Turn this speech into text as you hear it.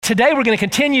Today we're going to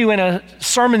continue in a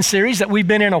sermon series that we've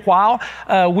been in a while.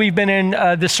 We've been in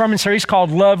this sermon series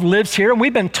called Love Lives Here, and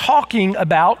we've been talking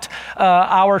about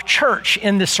our church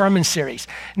in this sermon series.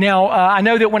 Now, I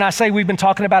know that when I say we've been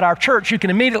talking about our church, you can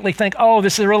immediately think, oh,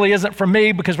 this really isn't for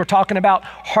me because we're talking about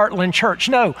Heartland Church.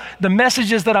 No, the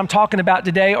messages that I'm talking about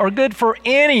today are good for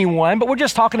anyone, but we're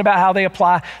just talking about how they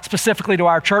apply specifically to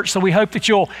our church, so we hope that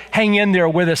you'll hang in there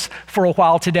with us for a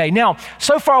while today. Now,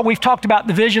 so far we've talked about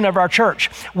the vision of our church.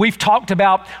 We've talked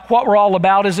about what we're all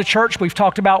about as a church. We've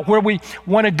talked about where we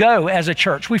want to go as a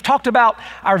church. We've talked about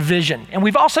our vision, and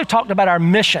we've also talked about our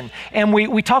mission. And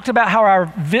we talked about how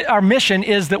our mission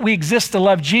is that we exist to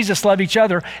love Jesus, love each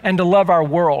other, and to love our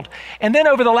world. And then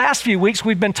over the last few weeks,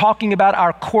 we've been talking about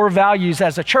our core values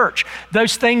as a church,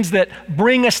 those things that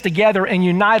bring us together and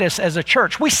unite us as a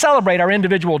church. We celebrate our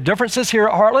individual differences here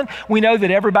at Heartland. We know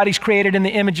that everybody's created in the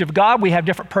image of God. We have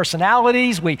different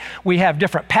personalities. We have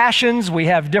different passions. We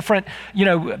have different,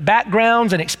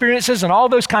 backgrounds and experiences and all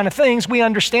those kind of things. We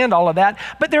understand all of that.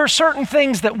 But there are certain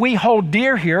things that we hold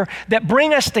dear here that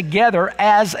bring us together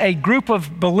as a group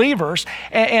of believers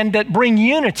and that bring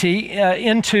unity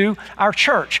into our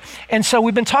church. And so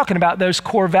we've been talking about those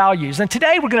core values. And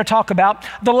today we're going to talk about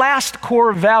the last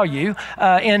core value,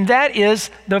 and that is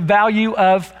the value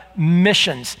of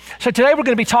missions. So today we're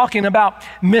going to be talking about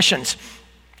missions.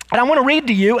 And I want to read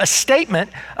to you a statement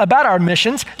about our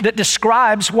missions that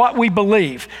describes what we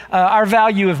believe, our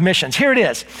value of missions. Here it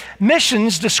is.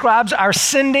 Missions describes our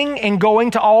sending and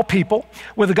going to all people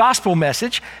with a gospel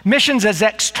message. Missions is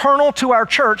external to our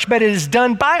church, but it is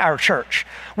done by our church.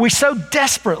 We so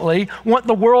desperately want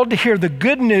the world to hear the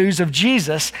good news of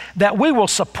Jesus that we will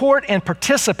support and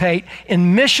participate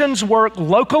in missions work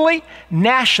locally,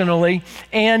 nationally,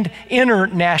 and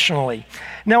internationally.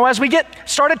 Now, as we get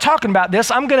started talking about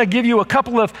this, I'm going to give you a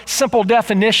couple of simple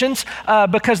definitions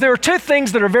because there are two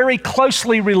things that are very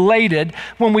closely related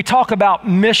when we talk about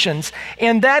missions,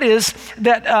 and that is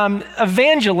that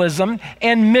evangelism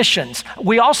and missions.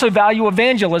 We also value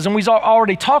evangelism. We've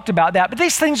already talked about that, but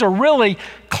these things are really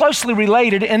closely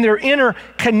related and they're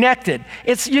interconnected.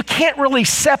 You can't really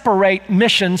separate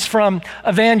missions from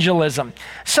evangelism.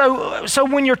 So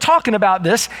when you're talking about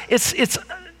this, it's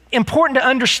important to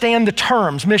understand the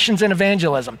terms, missions and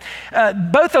evangelism.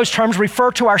 Both those terms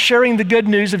refer to our sharing the good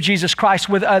news of Jesus Christ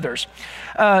with others.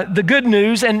 The good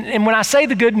news, and when I say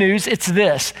the good news, it's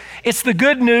this. It's the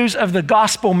good news of the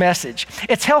gospel message.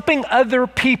 It's helping other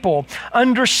people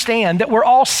understand that we're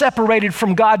all separated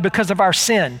from God because of our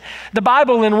sin. The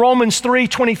Bible in Romans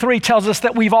 3:23 tells us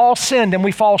that we've all sinned and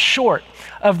we fall short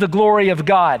of the glory of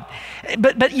God.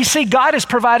 But you see, God has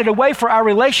provided a way for our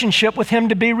relationship with Him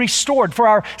to be restored, for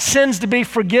our sins to be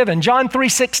forgiven. John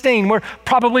 3:16, we're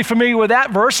probably familiar with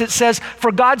that verse. It says,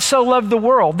 "For God so loved the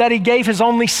world that He gave His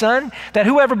only Son, that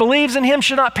whoever believes in Him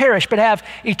should not perish but have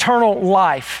eternal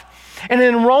life." And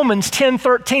in Romans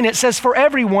 10:13, it says, "For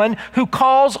everyone who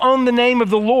calls on the name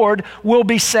of the Lord will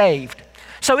be saved."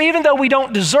 So even though we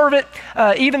don't deserve it,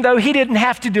 even though He didn't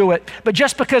have to do it, but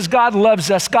just because God loves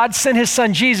us, God sent His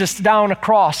Son Jesus to die on a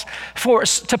cross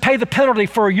to pay the penalty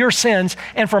for your sins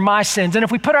and for my sins. And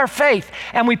if we put our faith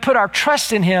and we put our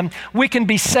trust in Him, we can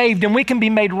be saved and we can be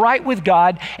made right with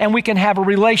God and we can have a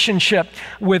relationship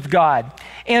with God.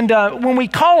 And when we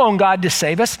call on God to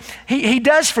save us, He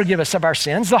does forgive us of our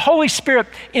sins. The Holy Spirit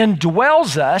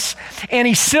indwells us and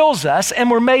He seals us and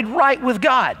we're made right with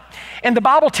God. And the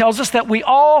Bible tells us that we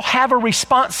all have a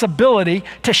responsibility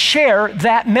to share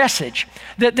that message,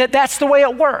 that's the way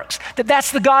it works,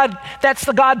 that's the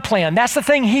God plan. That's the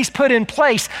thing He's put in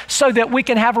place so that we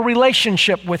can have a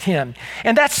relationship with Him.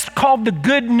 And that's called the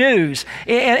good news.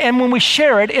 And when we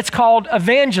share it, it's called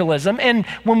evangelism. And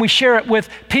when we share it with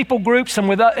people groups and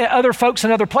with other folks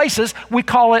in other places, we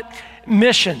call it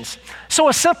missions. So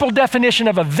a simple definition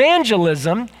of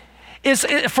evangelism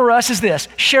for us is this: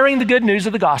 sharing the good news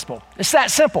of the gospel. It's that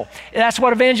simple. That's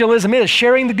what evangelism is,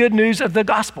 sharing the good news of the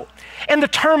gospel. And the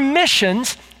term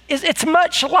missions it's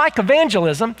much like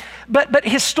evangelism, but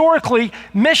historically,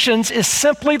 missions is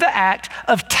simply the act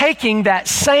of taking that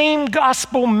same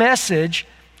gospel message,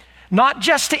 not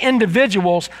just to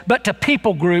individuals, but to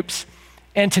people groups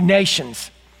and to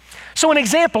nations. So an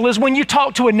example is when you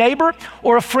talk to a neighbor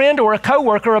or a friend or a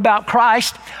coworker about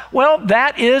Christ, well,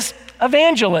 that is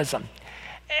evangelism.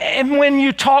 And when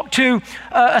you talk to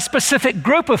a specific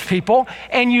group of people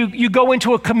and you go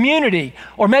into a community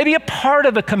or maybe a part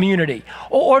of a community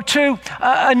or to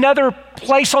another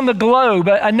place on the globe,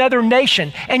 another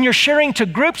nation, and you're sharing to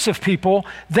groups of people,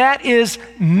 that is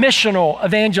missional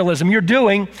evangelism. You're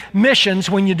doing missions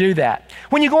when you do that.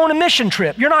 When you go on a mission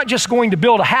trip, you're not just going to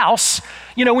build a house.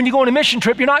 You know, when you go on a mission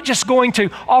trip, you're not just going to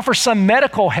offer some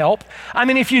medical help. I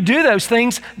mean, if you do those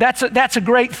things, that's a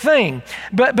great thing.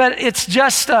 But it's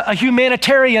just a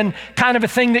humanitarian kind of a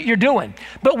thing that you're doing.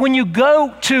 But when you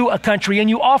go to a country and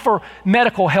you offer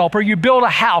medical help, or you build a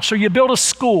house, or you build a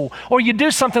school, or you do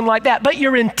something like that, but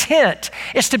your intent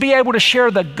is to be able to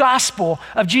share the gospel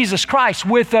of Jesus Christ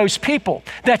with those people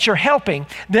that you're helping,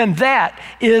 then that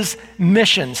is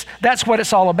missions. That's what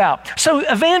it's all about. So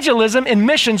evangelism and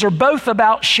missions are both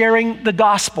about sharing the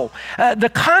gospel.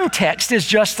 The context is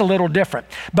just a little different.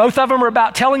 Both of them are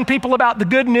about telling people about the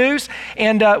good news,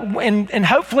 and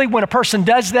hopefully when a person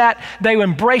does that, they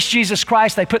embrace Jesus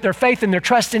Christ, they put their faith and their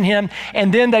trust in him,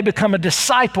 and then they become a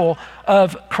disciple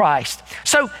of Christ.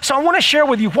 So I want to share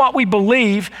with you what we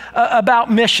believe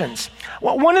about missions.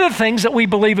 Well, one of the things that we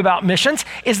believe about missions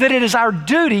is that it is our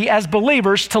duty as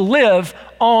believers to live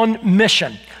on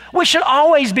mission. We should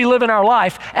always be living our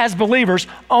life as believers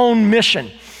on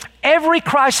mission. Every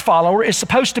Christ follower is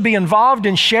supposed to be involved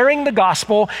in sharing the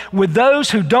gospel with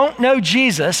those who don't know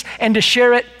Jesus, and to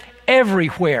share it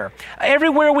everywhere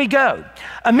we go.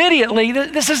 Immediately,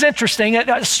 this is interesting,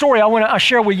 a story I want to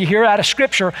share with you here out of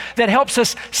Scripture that helps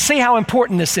us see how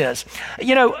important this is.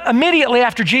 You know, immediately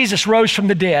after Jesus rose from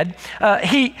the dead,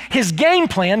 his game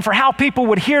plan for how people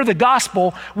would hear the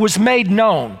gospel was made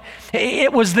known.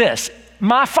 It was this: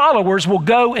 my followers will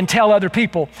go and tell other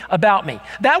people about me.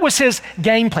 That was his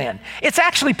game plan. It's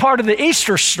actually part of the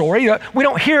Easter story. We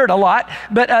don't hear it a lot,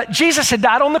 but Jesus had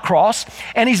died on the cross,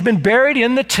 and he's been buried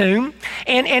in the tomb,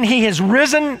 and he has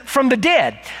risen from the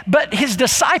dead. But his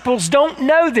disciples don't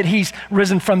know that he's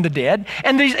risen from the dead,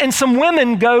 and some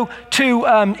women go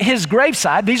to his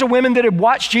graveside. These are women that had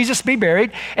watched Jesus be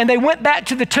buried, and they went back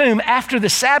to the tomb after the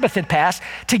Sabbath had passed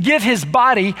to give his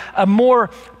body a more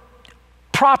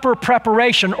proper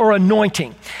preparation or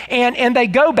anointing. And they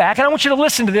go back, and I want you to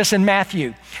listen to this in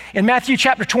Matthew. In Matthew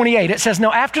chapter 28, it says,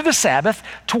 "Now after the Sabbath,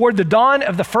 toward the dawn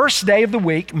of the first day of the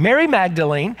week, Mary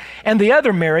Magdalene and the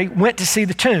other Mary went to see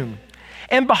the tomb.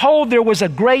 And behold, there was a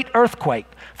great earthquake,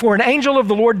 for an angel of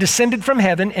the Lord descended from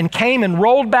heaven and came and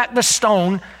rolled back the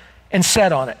stone and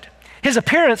sat on it. His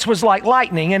appearance was like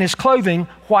lightning, and his clothing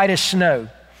white as snow.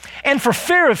 And for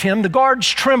fear of him, the guards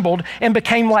trembled and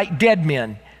became like dead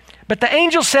men. But the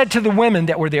angel said to the women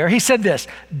that were there, he said this,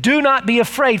 'Do not be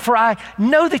afraid, for I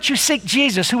know that you seek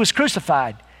Jesus who was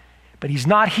crucified. But he's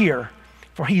not here,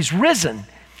 for he's risen.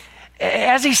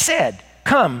 As he said,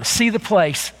 come see the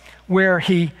place where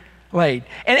he laid.'"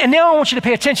 And now I want you to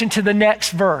pay attention to the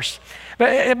next verse,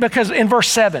 because in verse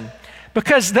 7,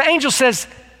 because the angel says,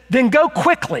 "Then go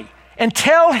quickly and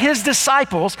tell his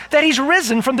disciples that he's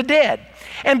risen from the dead.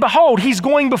 And behold, he's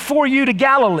going before you to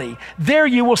Galilee. There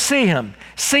you will see him.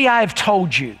 See, I have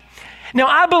told you." Now,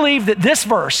 I believe that this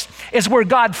verse is where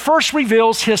God first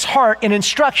reveals his heart and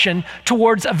instruction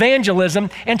towards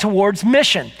evangelism and towards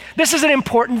mission. This is an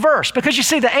important verse because you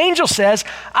see, the angel says,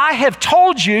 "I have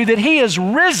told you that he is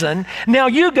risen. Now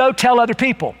you go tell other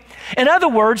people." In other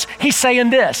words, he's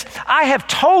saying this: I have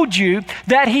told you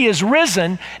that he is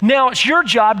risen. Now it's your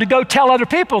job to go tell other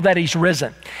people that he's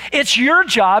risen. It's your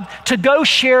job to go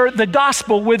share the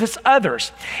gospel with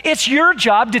others. It's your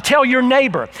job to tell your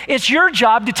neighbor. It's your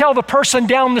job to tell the person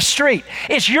down the street.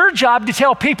 It's your job to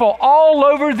tell people all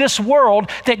over this world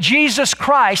that Jesus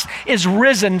Christ is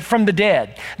risen from the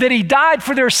dead, that he died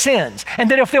for their sins,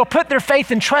 and that if they'll put their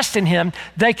faith and trust in him,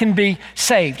 they can be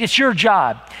saved. It's your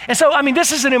job. And so,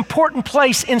 this is an important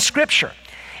place in Scripture.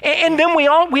 And then we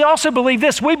also believe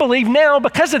this. We believe now,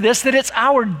 because of this, that it's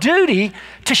our duty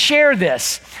to share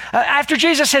this. After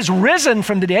Jesus has risen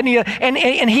from the dead,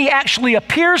 and he actually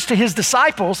appears to his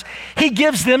disciples, he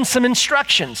gives them some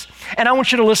instructions. And I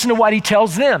want you to listen to what he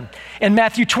tells them. In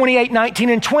Matthew 28, 19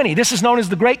 and 20, this is known as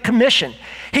the Great Commission.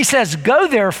 He says, "Go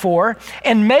therefore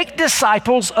and make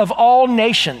disciples of all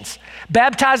nations,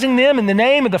 baptizing them in the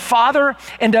name of the Father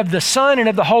and of the Son and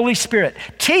of the Holy Spirit,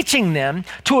 teaching them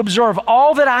to observe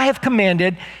all that I have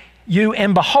commanded you,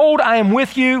 and behold, I am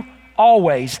with you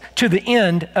always to the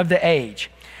end of the age."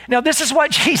 Now, this is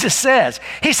what Jesus says.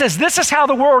 He says, this is how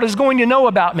the world is going to know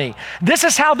about me. This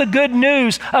is how the good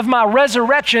news of my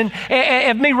resurrection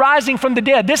and me rising from the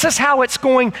dead, this is how it's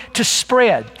going to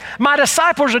spread. My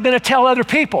disciples are going to tell other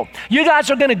people. You guys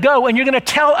are going to go and you're going to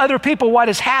tell other people what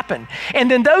has happened. And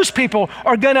then those people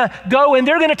are going to go and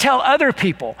they're going to tell other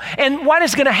people. And what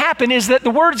is going to happen is that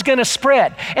the word's going to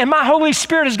spread. And my Holy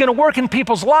Spirit is going to work in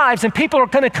people's lives, and people are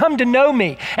going to come to know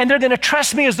me, and they're going to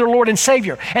trust me as their Lord and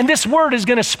Savior. And this word is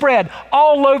going to spread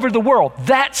all over the world.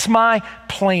 That's my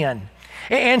plan.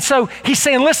 And so he's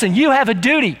saying, listen, you have a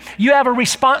duty, you have a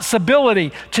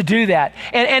responsibility to do that.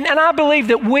 And I believe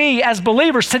that we as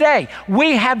believers today,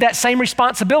 we have that same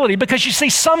responsibility, because you see,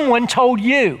 someone told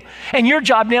you, and your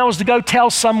job now is to go tell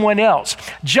someone else.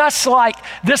 Just like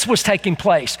this was taking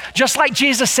place, just like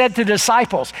Jesus said to the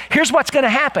disciples, here's what's going to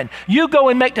happen. You go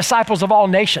and make disciples of all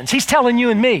nations. He's telling you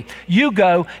and me, you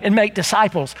go and make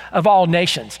disciples of all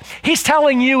nations. He's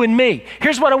telling you and me,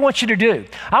 here's what I want you to do.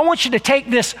 I want you to take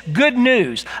this good news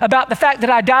about the fact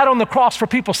that I died on the cross for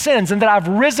people's sins and that I've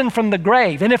risen from the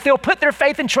grave. And if they'll put their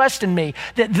faith and trust in me,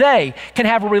 that they can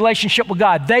have a relationship with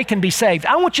God, they can be saved.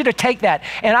 I want you to take that,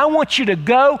 and I want you to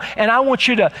go, and I want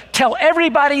you to tell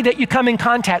everybody that you come in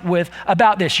contact with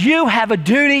about this. You have a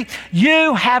duty,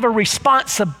 you have a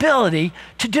responsibility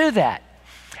to do that.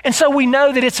 And so we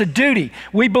know that it's a duty.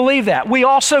 We believe that. We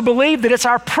also believe that it's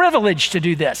our privilege to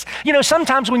do this. You know,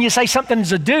 sometimes when you say something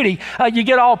is a duty, you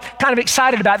get all kind of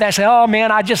excited about that and say, oh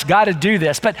man, I just got to do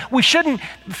this. But we shouldn't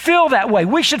feel that way.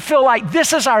 We should feel like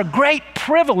this is our great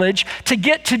privilege to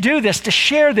get to do this, to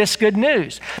share this good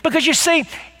news. Because you see,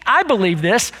 I believe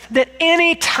this, that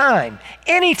anytime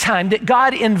that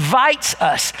God invites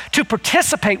us to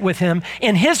participate with him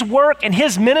in his work and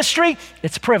his ministry,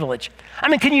 it's a privilege. I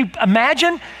mean, can you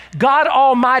imagine God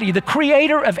Almighty, the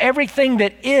creator of everything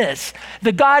that is,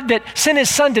 the God that sent his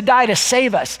son to die to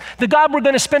save us, the God we're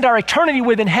going to spend our eternity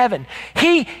with in heaven,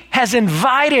 he has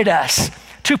invited us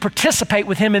to participate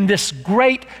with him in this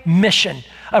great mission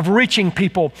of reaching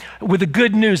people with the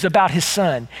good news about his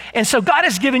son. And so God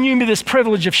has given you and me this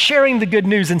privilege of sharing the good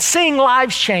news and seeing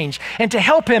lives change and to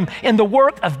help him in the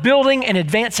work of building and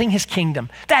advancing his kingdom.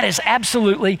 That is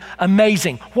absolutely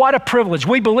amazing. What a privilege.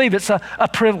 We believe it's a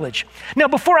privilege. Now,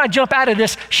 before I jump out of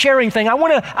this sharing thing, I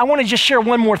want to just share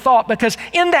one more thought, because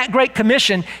in that Great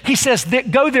Commission, he says,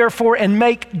 go therefore and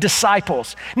make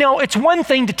disciples. Now, it's one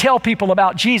thing to tell people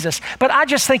about Jesus, but I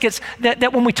just think it's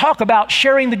that when we talk about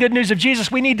sharing the good news of Jesus,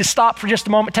 we need to stop for just a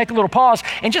moment, take a little pause,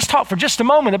 and just talk for just a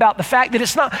moment about the fact that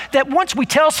it's not that once we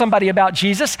tell somebody about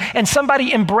Jesus and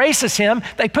somebody embraces him,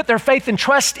 they put their faith and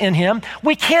trust in him,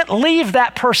 we can't leave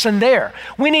that person there.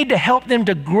 We need to help them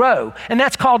to grow, and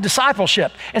that's called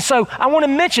discipleship. And so I want to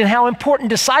mention how important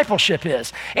discipleship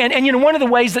is. And you know, one of the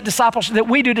ways that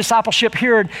we do discipleship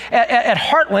here at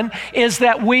Heartland is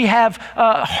that we have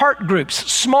heart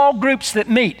groups, small groups that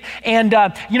meet. And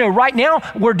you know, right now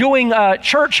we're doing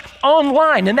church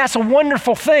online, and that's a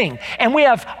wonderful thing. And we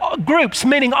have groups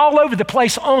meeting all over the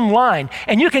place online.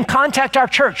 And you can contact our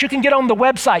church. You can get on the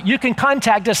website. You can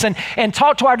contact us and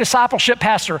talk to our discipleship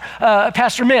pastor,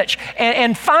 Pastor Mitch,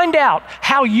 and find out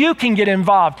how you can get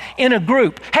involved in a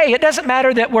group. Hey, it doesn't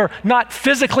matter that we're not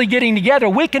physically getting together.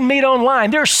 We can meet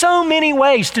online. There are so many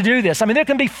ways to do this. I mean, there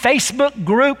can be Facebook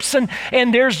groups, and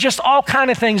there's just all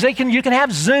kind of things. You can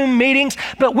have Zoom meetings,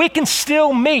 but we can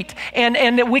still meet,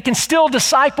 and we can still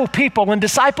disciple people and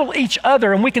disciple each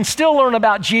other, and we can still learn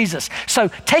about Jesus. So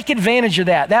take advantage of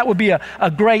that. That would be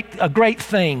a great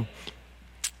thing.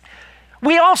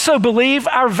 We also believe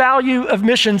our value of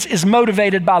missions is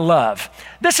motivated by love.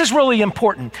 This is really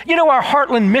important. You know, our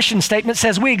Heartland mission statement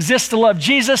says we exist to love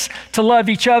Jesus, to love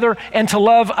each other, and to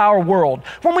love our world.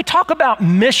 When we talk about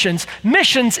missions,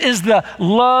 missions is the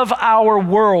love our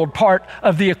world part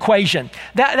of the equation.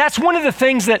 That's one of the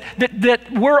things that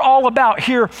we're all about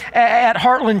here at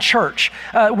Heartland Church.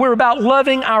 We're about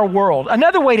loving our world.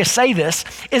 Another way to say this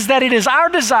is that it is our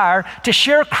desire to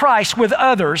share Christ with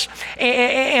others,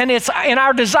 and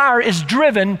our desire is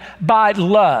driven by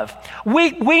love.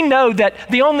 We know that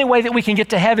the only way that we can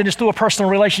get to heaven is through a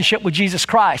personal relationship with Jesus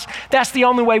Christ. That's the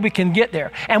only way we can get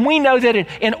there. And we know that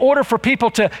in order for people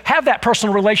to have that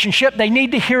personal relationship, they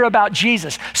need to hear about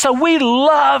Jesus. So we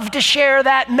love to share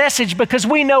that message because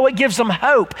we know it gives them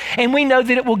hope. And we know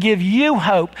that it will give you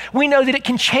hope. We know that it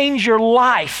can change your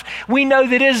life. We know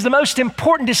that it is the most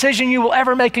important decision you will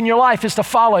ever make in your life is to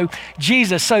follow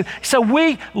Jesus. So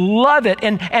we love it,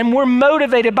 and we're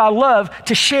motivated by love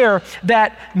to share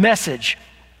that message.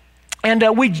 And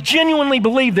we genuinely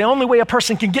believe the only way a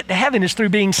person can get to heaven is through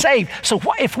being saved. So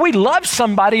if we love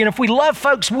somebody and if we love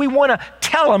folks, we want to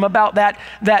tell them about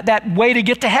that way to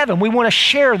get to heaven. We want to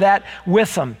share that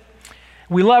with them.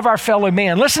 We love our fellow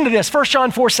man. Listen to this. 1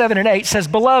 John 4:7-8 says,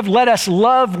 "Beloved, let us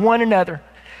love one another.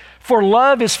 For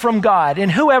love is from God,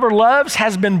 and whoever loves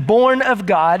has been born of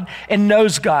God and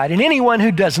knows God. And anyone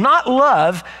who does not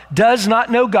love does not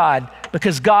know God,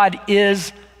 because God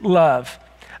is love."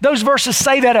 Those verses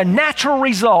say that a natural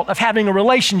result of having a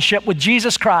relationship with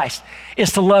Jesus Christ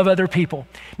is to love other people.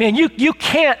 Man, you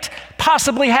can't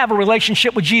possibly have a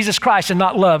relationship with Jesus Christ and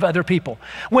not love other people.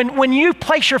 When you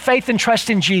place your faith and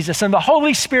trust in Jesus and the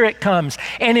Holy Spirit comes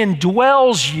and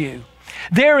indwells you,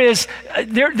 there's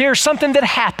something that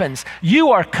happens.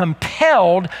 You are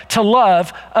compelled to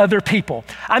love other people.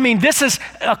 I mean, this is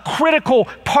a critical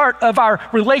part of our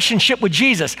relationship with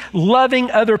Jesus,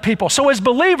 loving other people. So as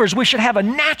believers, we should have a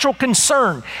natural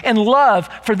concern and love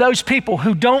for those people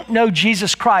who don't know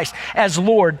Jesus Christ as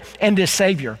Lord and as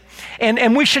Savior.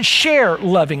 And we should share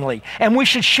lovingly, and we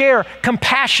should share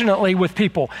compassionately with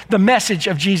people the message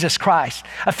of Jesus Christ.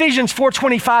 Ephesians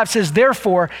 4:25 says,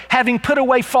 "Therefore, having put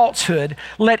away falsehood,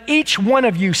 let each one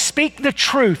of you speak the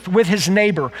truth with his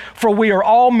neighbor, for we are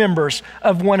all members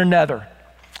of one another."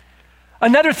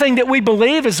 Another thing that we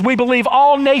believe is we believe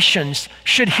all nations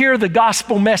should hear the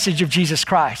gospel message of Jesus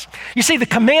Christ. You see, the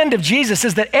command of Jesus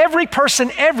is that every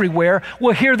person everywhere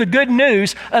will hear the good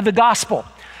news of the gospel.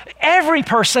 Every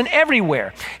person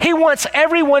everywhere. He wants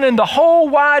everyone in the whole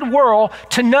wide world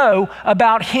to know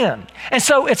about him. And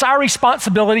so it's our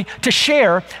responsibility to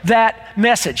share that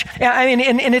message. And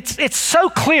it's so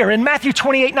clear in Matthew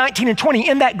 28:19-20,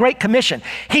 in that Great Commission.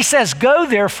 He says, "Go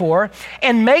therefore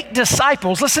and make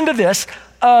disciples," listen to this,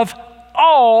 "of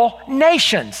all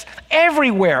nations,"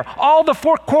 everywhere, all the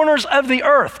four corners of the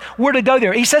earth. We're to go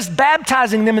there. He says,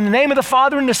 baptizing them in the name of the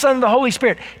Father and the Son and the Holy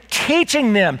Spirit,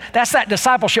 teaching them, that's that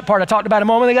discipleship part I talked about a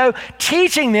moment ago,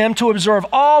 teaching them to observe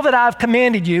all that I've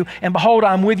commanded you, and behold,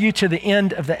 I'm with you to the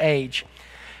end of the age.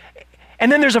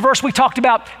 And then there's a verse we talked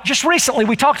about just recently.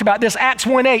 We talked about this. Acts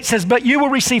 1:8 says, "But you will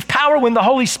receive power when the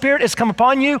Holy Spirit has come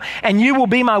upon you, and you will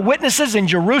be my witnesses in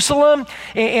Jerusalem."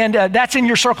 And that's in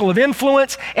your circle of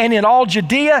influence. And in all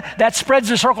Judea, that spreads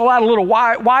the circle out a little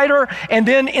wider. And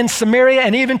then in Samaria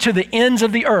and even to the ends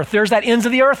of the earth. There's that ends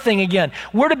of the earth thing again.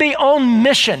 We're to be on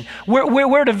mission.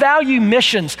 We're to value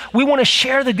missions. We want to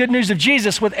share the good news of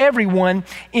Jesus with everyone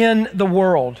in the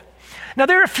world. Now,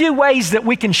 there are a few ways that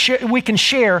we can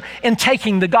share in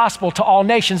taking the gospel to all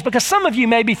nations, because some of you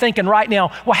may be thinking right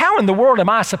now, well, how in the world am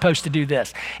I supposed to do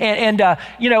this? And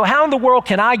how in the world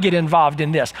can I get involved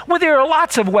in this? Well, there are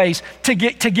lots of ways to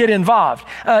get involved.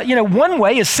 One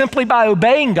way is simply by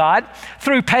obeying God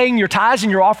through paying your tithes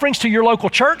and your offerings to your local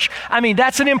church. I mean,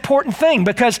 that's an important thing,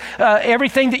 because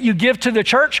everything that you give to the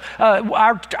church,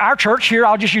 our church here,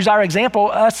 I'll just use our example,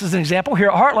 us as an example here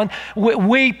at Heartland,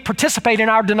 we participate in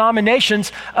our denomination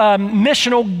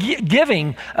missional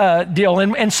giving deal.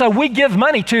 And so we give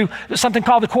money to something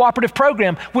called the Cooperative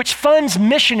Program, which funds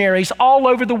missionaries all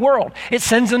over the world. It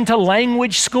sends them to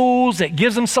language schools. It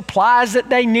gives them supplies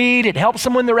that they need. It helps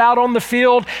them when they're out on the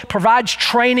field, provides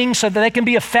training so that they can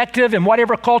be effective in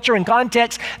whatever culture and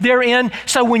context they're in.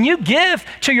 So when you give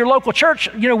to your local church,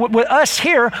 with us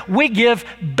here, we give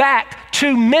back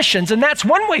to missions. And that's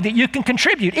one way that you can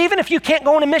contribute, even if you can't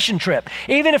go on a mission trip,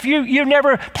 even if you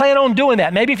never plan on doing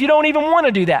that. Maybe if you don't even want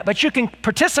to do that, but you can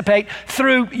participate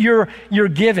through your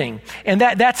giving. And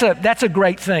that's a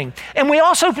great thing. And we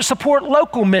also support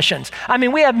local missions. I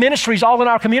mean, we have ministries all in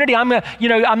our community. I'm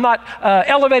not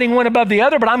elevating one above the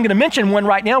other, but I'm going to mention one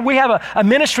right now. We have a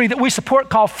ministry that we support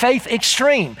called Faith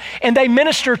Extreme, and they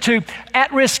minister to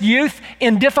at-risk youth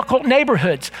in difficult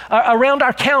neighborhoods around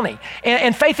our county.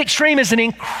 And Faith Extreme is an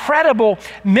incredible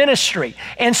ministry.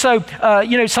 And so,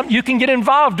 you can get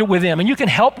involved with them and you can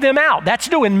help them out. That's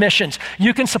doing missions.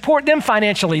 You can support them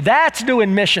financially. That's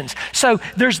doing missions. So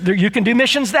you can do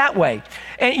missions that way.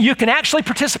 And you can actually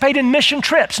participate in mission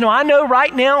trips. Now, I know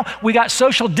right now we got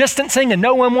social distancing and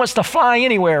no one wants to fly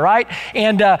anywhere, right?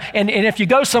 And if you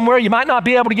go somewhere, you might not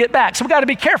be able to get back. So we got to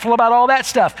be careful about all that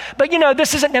stuff. But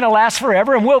this isn't going to last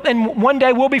forever. And one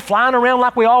day we'll be flying around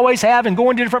like we always have and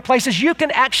going to different places. You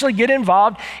can actually get involved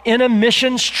involved in a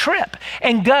missions trip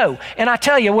and go. And I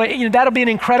tell you, that'll be an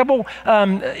incredible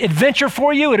adventure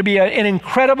for you. It'll be an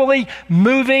incredibly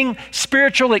moving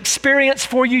spiritual experience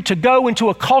for you to go into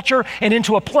a culture and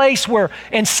into a place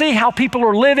and see how people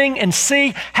are living and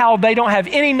see how they don't have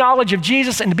any knowledge of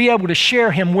Jesus and to be able to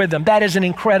share him with them. That is an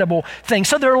incredible thing.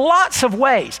 So there are lots of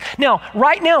ways. Now,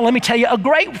 right now, let me tell you a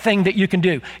great thing that you can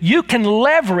do. You can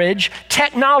leverage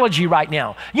technology right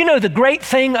now. You know, the great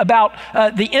thing about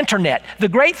the internet, the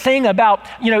great thing about,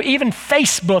 even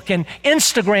Facebook and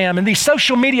Instagram and these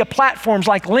social media platforms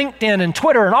like LinkedIn and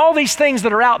Twitter and all these things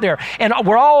that are out there. And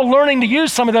we're all learning to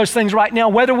use some of those things right now,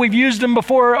 whether we've used them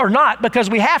before or not, because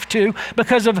we have to,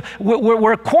 because of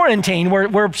we're quarantined,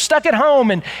 we're stuck at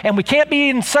home and we can't be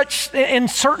in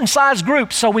certain size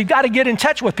groups. So we've got to get in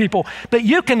touch with people. But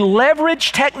you can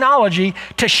leverage technology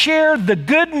to share the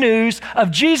good news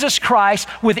of Jesus Christ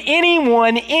with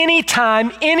anyone,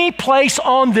 anytime, any place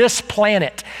on this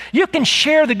planet. You can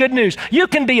share the good news. You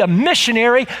can be a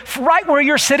missionary right where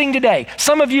you're sitting today.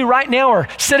 Some of you right now are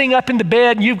sitting up in the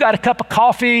bed and you've got a cup of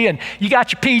coffee and you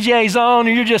got your PJs on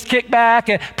and you're just kicked back,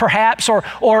 perhaps,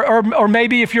 or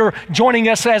maybe if you're joining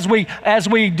us as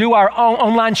we do our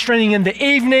online streaming in the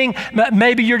evening,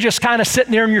 maybe you're just kind of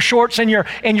sitting there in your shorts and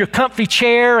your comfy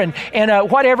chair and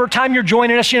whatever time you're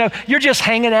joining us, you're just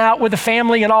hanging out with the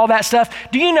family and all that stuff.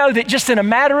 Do you know that just in a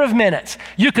matter of minutes,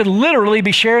 you could literally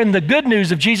be sharing the good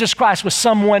news of Jesus Christ with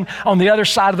someone on the other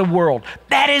side of the world?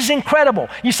 That is incredible.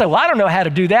 You say, well, I don't know how to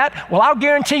do that. Well, I'll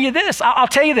guarantee you this. I'll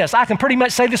tell you this. I can pretty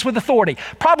much say this with authority.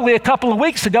 Probably a couple of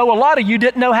weeks ago, a lot of you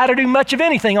didn't know how to do much of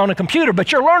anything on a computer,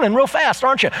 but you're learning real fast,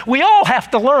 aren't you? We all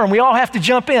have to learn. We all have to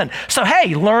jump in. So,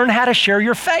 hey, learn how to share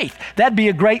your faith. That'd be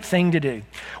a great thing to do.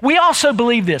 We also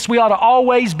believe this. We ought to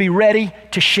always be ready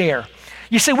to share.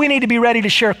 You see, we need to be ready to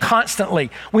share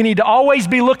constantly. We need to always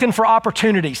be looking for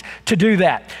opportunities to do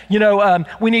that.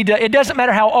 It doesn't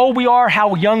matter how old we are,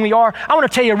 how young we are. I want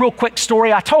to tell you a real quick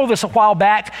story. I told this a while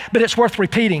back, but it's worth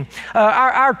repeating.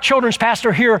 Our children's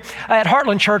pastor here at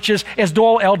Heartland Church is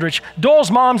Doyle Eldridge. Doyle's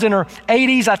mom's in her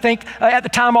 80s, I think. At the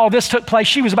time all this took place,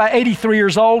 she was about 83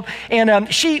 years old,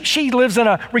 and she lives in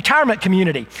a retirement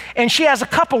community. And she has a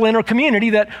couple in her community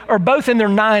that are both in their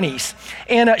 90s.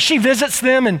 And she visits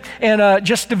them and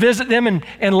just to visit them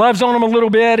and loves on them a little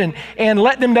bit and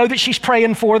let them know that she's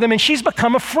praying for them. And she's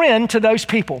become a friend to those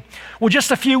people. Well,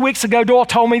 just a few weeks ago, Doyle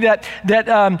told me that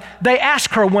they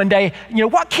asked her one day,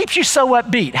 what keeps you so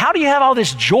upbeat? How do you have all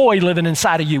this joy living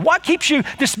inside of you? What keeps you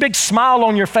this big smile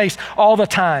on your face all the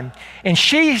time? And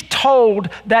she told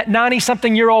that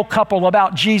 90-something-year-old couple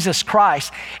about Jesus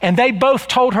Christ. And they both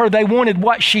told her they wanted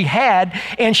what she had.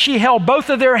 And she held both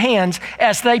of their hands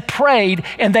as they prayed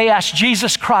and they asked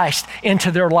Jesus Christ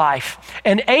into their life.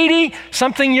 An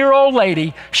 80-something-year-old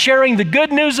lady sharing the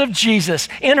good news of Jesus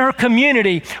in her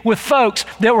community with folks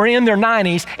that were in their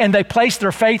 90s, and they placed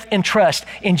their faith and trust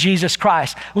in Jesus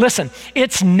Christ. Listen,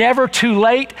 it's never too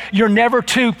late. You're never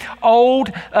too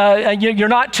old. You're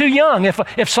not too young.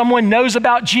 If someone knows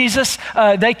about Jesus,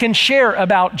 they can share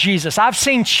about Jesus. I've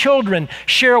seen children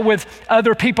share with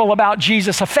other people about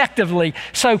Jesus effectively.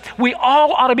 So we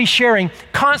all ought to be sharing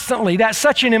constantly. That's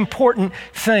such an important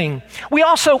thing. We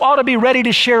also ought to be ready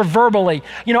to share verbally.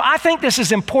 I think this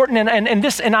is important,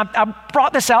 and I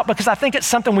brought this out because I think it's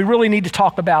something we really need to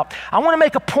talk about. I want to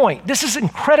make a point. This is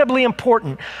incredibly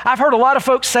important. I've heard a lot of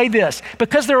folks say this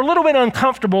because they're a little bit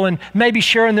uncomfortable in maybe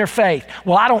sharing their faith.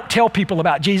 Well, I don't tell people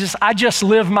about Jesus. I just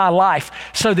live my life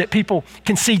so that people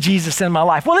can see Jesus in my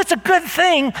life. Well, it's a good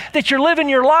thing that you're living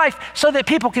your life so that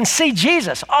people can see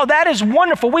Jesus. Oh, that is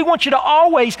wonderful. We want you to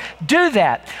always do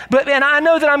that. And I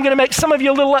know that I'm going to make some of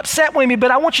you a little upset with me,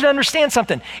 but I want you to understand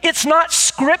something. It's not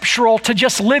scriptural to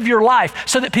just live your life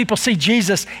so that people see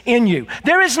Jesus in you.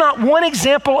 There is not one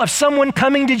example of someone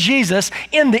coming to Jesus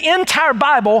in the entire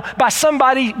Bible by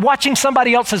somebody watching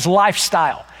somebody else's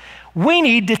lifestyle. We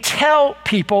need to tell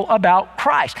people about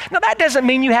Christ. Now, that doesn't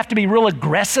mean you have to be real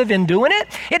aggressive in doing it.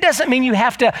 It doesn't mean you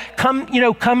have to come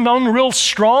on real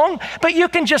strong, but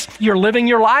you're living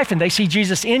your life and they see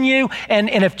Jesus in you. And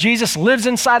if Jesus lives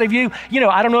inside of you,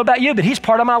 I don't know about you, but he's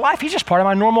part of my life. He's just part of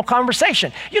my normal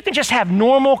conversation. You can just have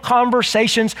normal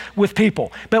conversations with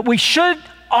people, but we should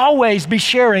always be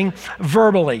sharing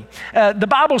verbally. The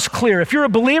Bible's clear. If you're a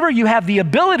believer, you have the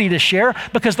ability to share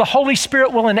because the Holy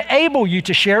Spirit will enable you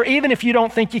to share even if you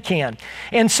don't think you can.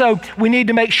 And so we need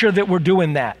to make sure that we're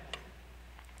doing that.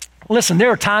 Listen, there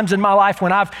are times in my life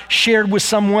when I've shared with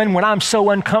someone when I'm so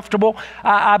uncomfortable,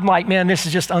 I'm like, man, this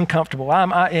is just uncomfortable.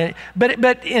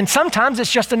 But sometimes it's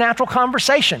just a natural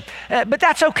conversation. But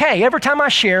that's okay. Every time I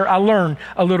share, I learn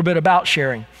a little bit about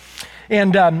sharing.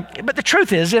 But the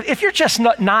truth is, if you're just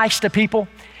not nice to people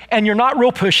and you're not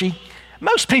real pushy,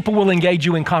 most people will engage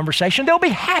you in conversation. They'll be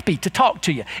happy to talk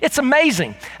to you. It's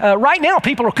amazing. Right now,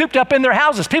 people are cooped up in their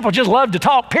houses. People just love to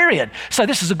talk, period. So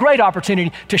this is a great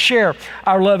opportunity to share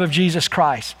our love of Jesus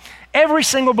Christ. Every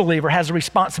single believer has a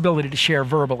responsibility to share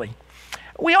verbally.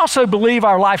 We also believe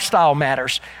our lifestyle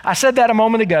matters. I said that a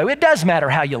moment ago. It does matter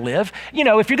how you live. You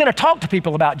know, if you're going to talk to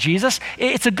people about Jesus,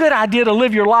 it's a good idea to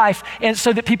live your life and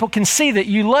so that people can see that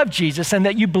you love Jesus and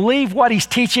that you believe what he's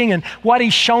teaching and what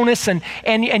he's shown us and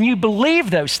you believe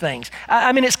those things.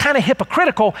 I mean, it's kind of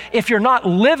hypocritical if you're not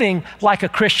living like a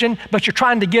Christian, but you're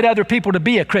trying to get other people to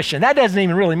be a Christian. That doesn't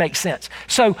even really make sense.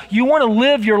 So you want to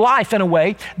live your life in a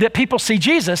way that people see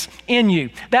Jesus in you.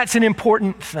 That's an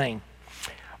important thing.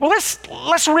 Well,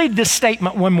 let's read this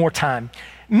statement one more time.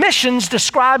 Missions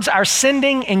describes our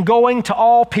sending and going to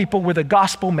all people with a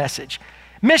gospel message.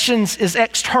 Missions is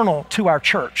external to our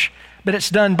church, but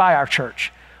it's done by our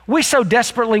church. We so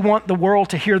desperately want the world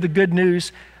to hear the good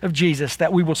news of Jesus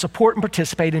that we will support and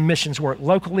participate in missions work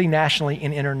locally, nationally,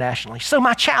 and internationally. So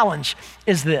my challenge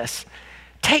is this: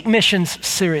 take missions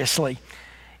seriously.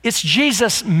 It's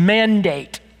Jesus'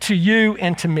 mandate to you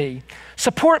and to me.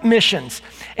 Support missions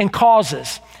and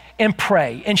causes and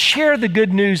pray and share the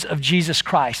good news of Jesus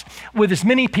Christ with as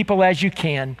many people as you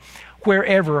can,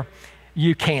 wherever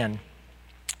you can.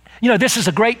 You know, this is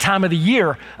a great time of the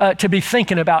year to be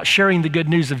thinking about sharing the good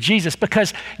news of Jesus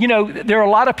because, you know, there are a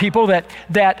lot of people that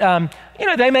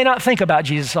they may not think about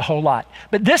Jesus a whole lot,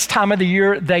 but this time of the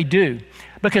year they do,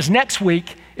 because next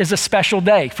week is a special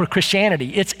day for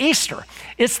Christianity. It's Easter.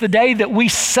 It's the day that we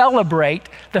celebrate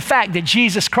the fact that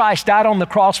Jesus Christ died on the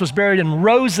cross, was buried, and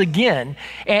rose again,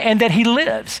 and that he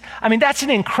lives. I mean, that's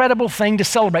an incredible thing to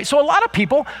celebrate. So a lot of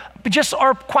people just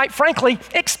are, quite frankly,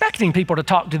 expecting people to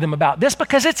talk to them about this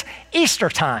because it's Easter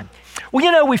time. Well,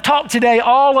 you know, we've talked today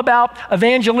all about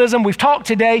evangelism. We've talked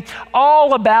today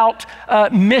all about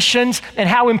missions and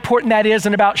how important that is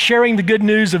and about sharing the good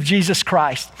news of Jesus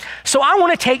Christ. So I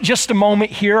want to take just a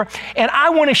moment here and I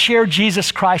want to share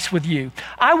Jesus Christ with you.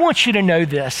 I want you to know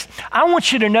this. I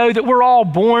want you to know that we're all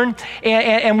born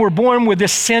and we're born with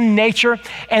this sin nature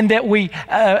and that we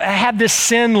have this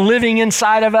sin living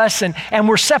inside of us and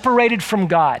we're separated from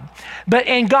God.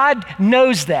 And God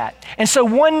knows that. And so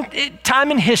one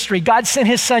time in history, God sent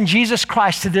his son, Jesus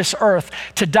Christ, to this earth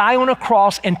to die on a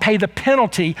cross and pay the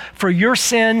penalty for your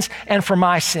sins and for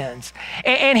my sins.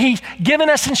 And he's given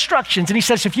us instructions. And he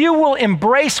says, if you will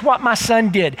embrace what my son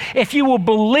did, if you will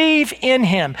believe in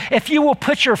him, if you will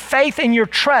put your faith and your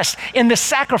trust in the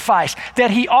sacrifice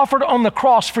that he offered on the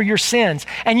cross for your sins,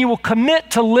 and you will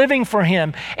commit to living for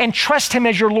him and trust him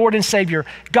as your Lord and Savior,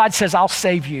 God says, I'll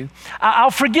save you.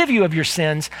 I'll forgive you of your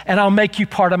sins and I'll make you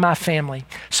part of my family.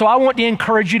 So I want to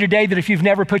encourage you today that if you've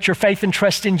never put your faith and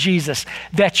trust in Jesus,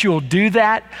 that you'll do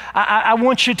that. I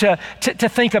want you to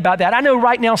think about that. I know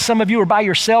right now some of you are by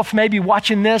yourself, maybe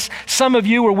watching this. Some of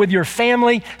you are with your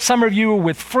family. Some of you are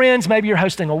with friends. Maybe you're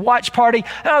hosting a watch party.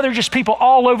 Oh, there are just people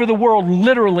all over the world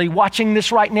literally watching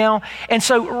this right now. And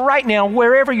so right now,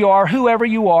 wherever you are, whoever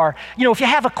you are, you know, if you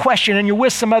have a question and you're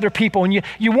with some other people and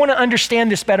you want to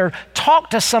understand this better, talk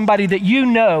to somebody that you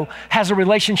know has a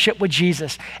relationship with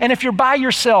Jesus. And if you're by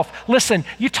yourself, listen,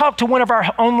 you talk to one of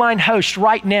our online hosts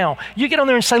right now. You get on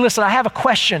there and say, listen, I have a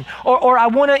question, or I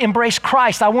want to embrace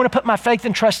Christ. I want to put my faith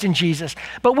and trust in Jesus.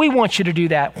 But we want you to do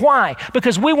that. Why?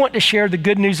 Because we want to share the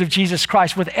good news of Jesus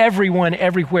Christ with everyone,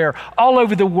 everywhere, all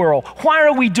over the world. Why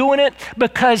are we doing it?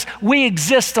 Because we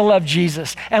exist to love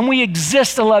Jesus, and we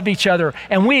exist to love each other,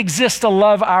 and we exist to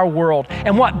love our world.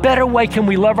 And what better way can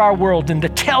we love our world than to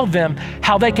tell them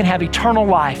how they can have eternal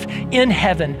life in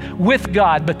heaven with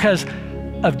God because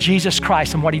of Jesus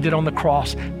Christ and what he did on the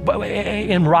cross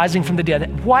and rising from the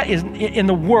dead. What in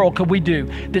the world could we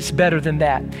do that's better than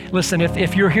that? Listen,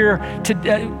 if you're here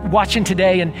watching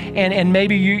today and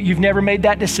maybe you've never made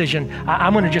that decision,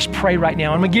 I'm going to just pray right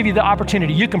now. I'm going to give you the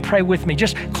opportunity. You can pray with me.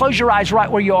 Just close your eyes right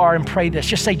where you are and pray this.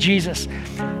 Just say, Jesus,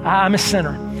 I'm a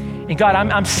sinner. And God,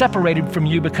 I'm separated from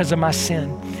you because of my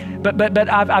sin. But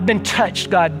I've been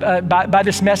touched, God, by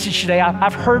this message today.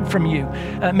 I've heard from you,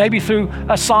 maybe through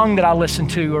a song that I listened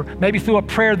to, or maybe through a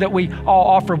prayer that we all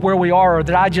offer where we are, or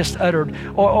that I just uttered,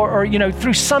 or you know,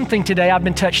 through something today I've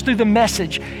been touched, through the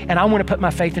message, and I want to put my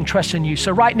faith and trust in you.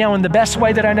 So right now, in the best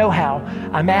way that I know how,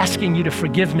 I'm asking you to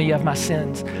forgive me of my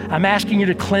sins. I'm asking you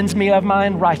to cleanse me of my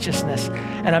unrighteousness,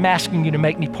 and I'm asking you to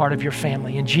make me part of your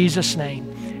family. In Jesus' name.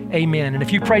 Amen. And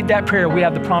if you prayed that prayer, we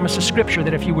have the promise of Scripture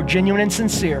that if you were genuine and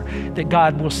sincere, that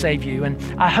God will save you. And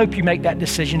I hope you make that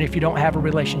decision if you don't have a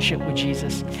relationship with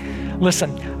Jesus.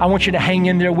 Listen, I want you to hang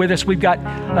in there with us. We've got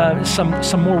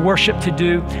some more worship to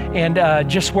do, and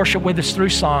just worship with us through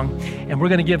song. And we're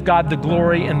going to give God the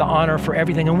glory and the honor for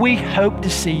everything. And we hope to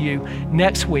see you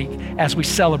next week as we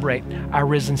celebrate our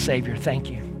risen Savior. Thank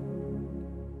you.